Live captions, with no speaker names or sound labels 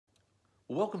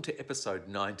Welcome to episode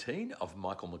 19 of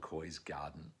Michael McCoy's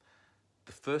Garden,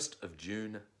 the 1st of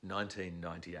June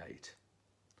 1998.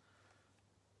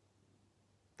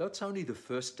 Though it's only the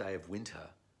first day of winter,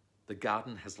 the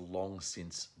garden has long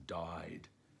since died.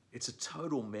 It's a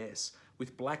total mess,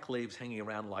 with black leaves hanging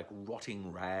around like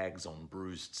rotting rags on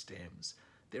bruised stems.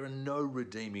 There are no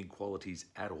redeeming qualities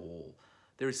at all.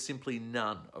 There is simply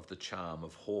none of the charm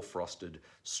of hoar-frosted,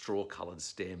 straw-coloured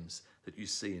stems that you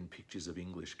see in pictures of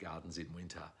English gardens in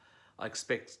winter. I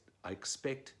expect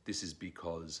this is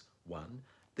because, 1,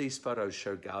 these photos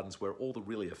show gardens where all the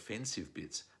really offensive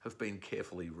bits have been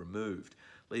carefully removed,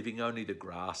 leaving only the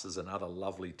grasses and other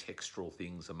lovely textural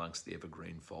things amongst the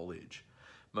evergreen foliage.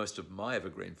 Most of my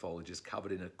evergreen foliage is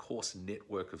covered in a coarse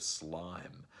network of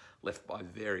slime, left by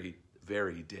very,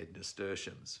 very dead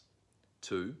nasturtiums.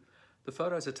 2, the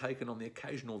photos are taken on the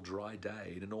occasional dry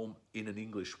day in an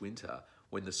English winter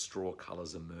when the straw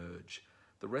colours emerge.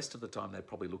 The rest of the time they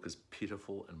probably look as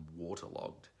pitiful and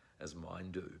waterlogged as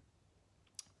mine do.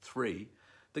 3,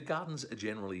 the gardens are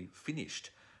generally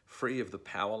finished, free of the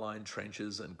power line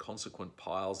trenches and consequent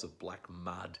piles of black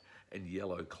mud and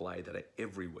yellow clay that are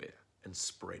everywhere and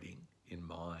spreading in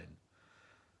mine.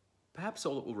 Perhaps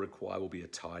all it will require will be a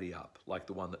tidy up, like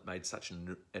the one that made such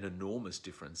an enormous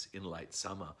difference in late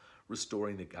summer,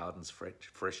 restoring the garden's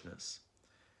freshness.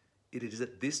 It is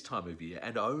at this time of year,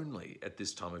 and only at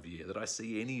this time of year, that I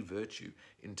see any virtue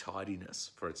in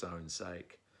tidiness for its own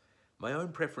sake. My own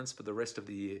preference for the rest of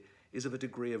the year is of a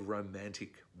degree of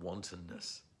romantic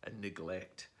wantonness and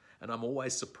neglect, and I'm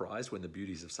always surprised when the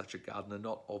beauties of such a garden are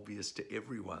not obvious to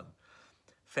everyone.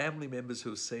 Family members who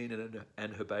have seen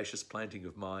an herbaceous planting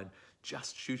of mine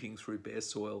just shooting through bare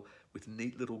soil with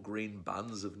neat little green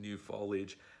buns of new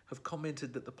foliage have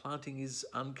commented that the planting is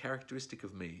uncharacteristic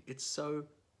of me. It's so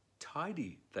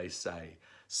tidy, they say,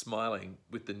 smiling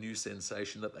with the new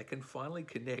sensation that they can finally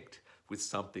connect with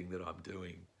something that I'm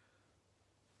doing.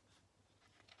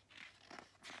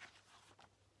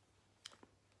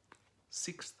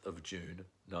 Sixth of June,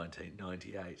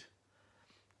 1998.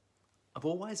 I've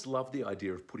always loved the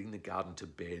idea of putting the garden to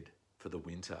bed for the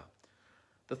winter.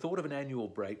 The thought of an annual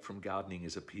break from gardening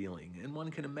is appealing, and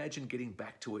one can imagine getting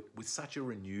back to it with such a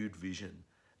renewed vision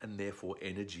and therefore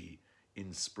energy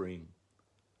in spring.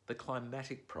 The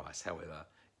climatic price, however,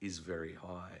 is very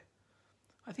high.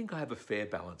 I think I have a fair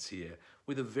balance here,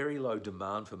 with a very low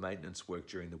demand for maintenance work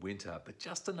during the winter, but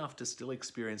just enough to still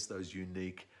experience those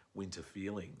unique winter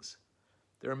feelings.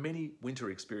 There are many winter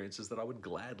experiences that I would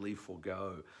gladly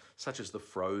forego, such as the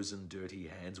frozen, dirty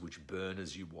hands which burn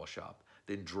as you wash up,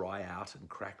 then dry out and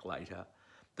crack later,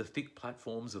 the thick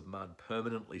platforms of mud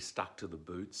permanently stuck to the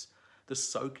boots, the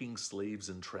soaking sleeves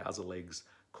and trouser legs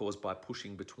caused by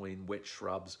pushing between wet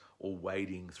shrubs or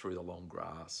wading through the long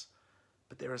grass.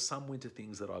 But there are some winter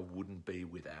things that I wouldn't be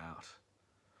without.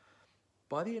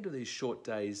 By the end of these short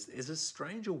days, there's a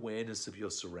strange awareness of your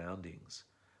surroundings,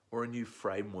 or a new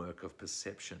framework of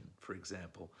perception, for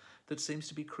example, that seems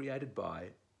to be created by,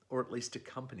 or at least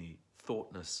accompany,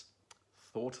 thoughtless,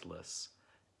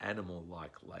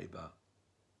 animal-like labour.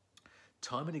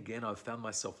 Time and again I've found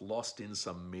myself lost in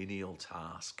some menial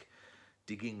task,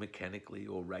 digging mechanically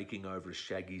or raking over a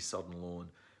shaggy sodden lawn,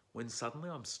 when suddenly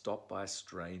I'm stopped by a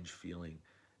strange feeling,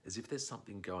 as if there's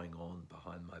something going on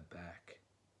behind my back.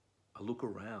 I look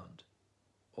around,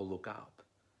 or look up,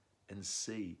 and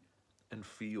see and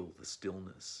feel the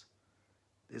stillness.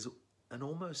 There's an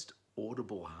almost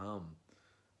audible hum,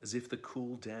 as if the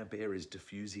cool, damp air is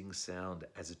diffusing sound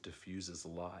as it diffuses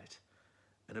light,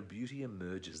 and a beauty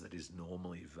emerges that is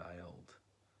normally veiled.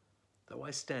 Though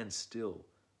I stand still,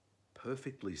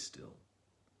 perfectly still,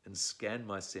 and scan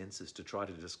my senses to try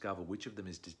to discover which of them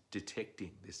is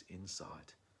detecting this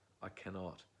insight, I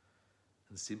cannot,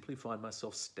 and simply find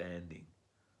myself standing,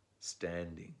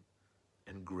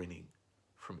 and grinning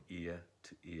from ear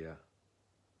to ear.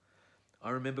 I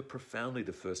remember profoundly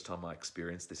the first time I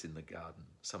experienced this in the garden,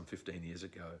 some 15 years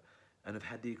ago, and have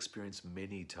had the experience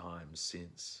many times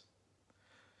since.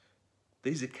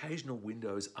 These occasional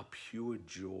windows are pure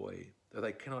joy, though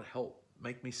they cannot help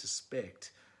make me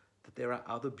suspect that there are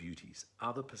other beauties,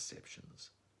 other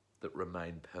perceptions that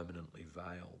remain permanently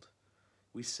veiled.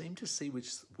 We seem to see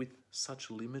with such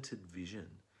limited vision,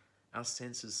 our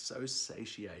senses so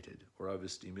satiated or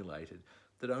overstimulated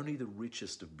that only the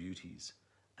richest of beauties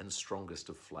and strongest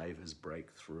of flavours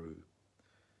break through.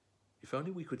 If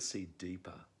only we could see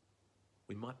deeper,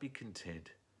 we might be content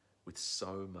with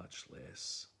so much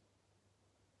less.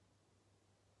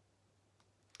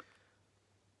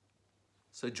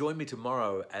 So join me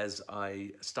tomorrow as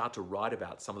I start to write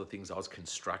about some of the things I was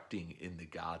constructing in the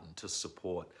garden to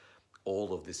support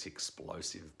all of this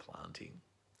explosive planting.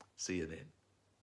 See you then.